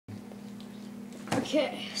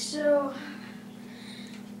Okay, so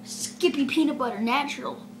Skippy peanut butter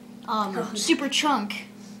natural, super chunk.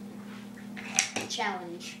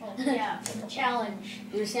 Challenge. Oh, yeah, challenge.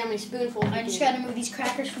 You see how many spoonfuls? I just gotta move these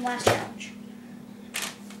crackers from last challenge.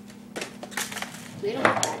 We don't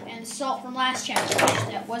want that. And salt from last challenge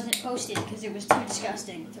that wasn't posted because it was too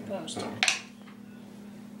disgusting to post.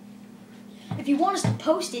 If you want us to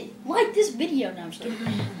post it, like this video. No, I'm just kidding.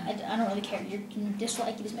 I don't really care. You can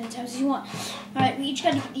dislike it as many times as you want. Alright, we each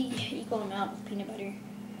got to get the equal amount of peanut butter.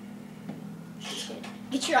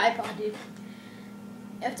 Get your iPod, dude.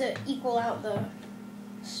 You have to equal out the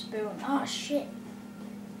spoon. Oh, shit.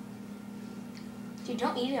 Dude,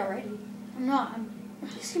 don't eat it already. I'm not.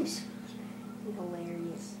 This seems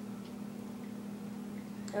hilarious.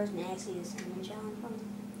 That was nasty, this cinnamon challenge one.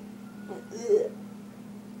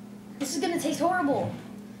 This is gonna taste horrible.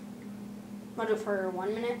 Want to do it for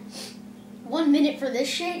 1 minute? 1 minute for this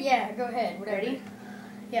shit? Yeah, go ahead. Whatever. Ready?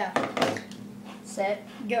 Yeah. Set.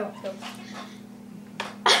 Go.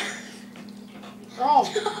 Oh.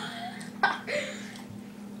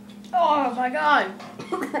 Oh my god.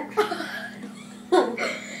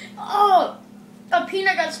 Oh, a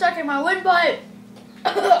peanut got stuck in my windpipe.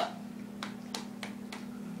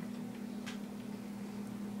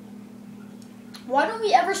 Why don't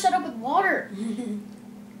we ever set up with water?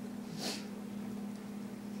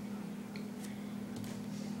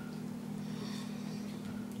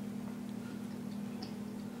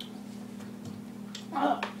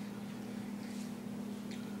 Oh.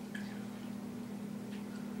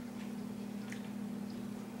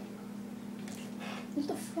 What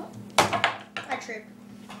the fuck? I tripped.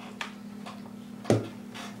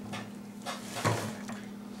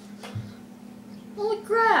 Holy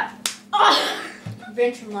crap! Oh.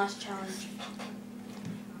 Revenge from last challenge.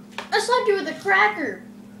 I slapped you with a cracker.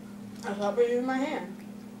 I thought we were in my hand.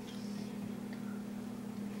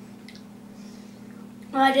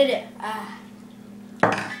 Oh, I did it.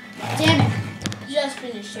 Damn it. Just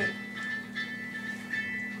finished it.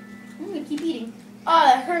 I'm gonna keep eating. Oh,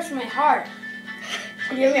 that hurts my heart.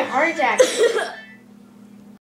 You gave me a heart attack.